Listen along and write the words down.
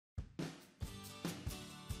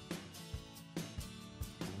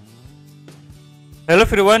Hello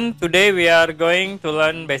everyone, today we are going to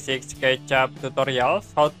learn basic SketchUp tutorials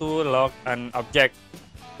how to lock an object.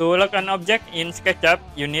 To lock an object in SketchUp,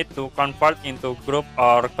 you need to convert into group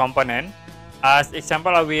or component. As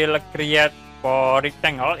example, I will create for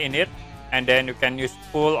rectangle in it, and then you can use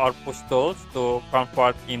pull or push tools to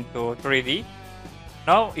convert into 3D.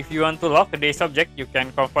 Now, if you want to lock this object, you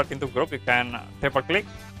can convert into group. You can triple click,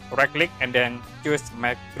 right click, and then choose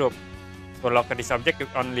make group. To lock this object, you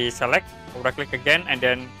only select, right click again, and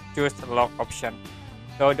then choose lock option.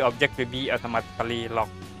 So the object will be automatically locked.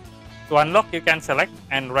 To unlock, you can select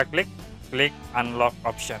and right click, click unlock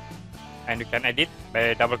option. And you can edit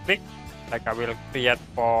by double click, like I will create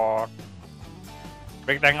for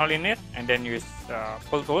rectangle in it, and then use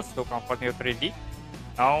pull tools to convert to 3D.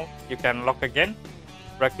 Now you can lock again,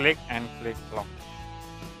 right click and click lock.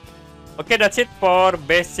 Okay, that's it for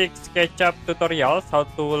basic SketchUp tutorials how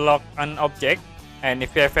to lock an object. And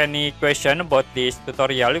if you have any question about this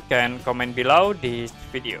tutorial, you can comment below this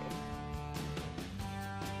video.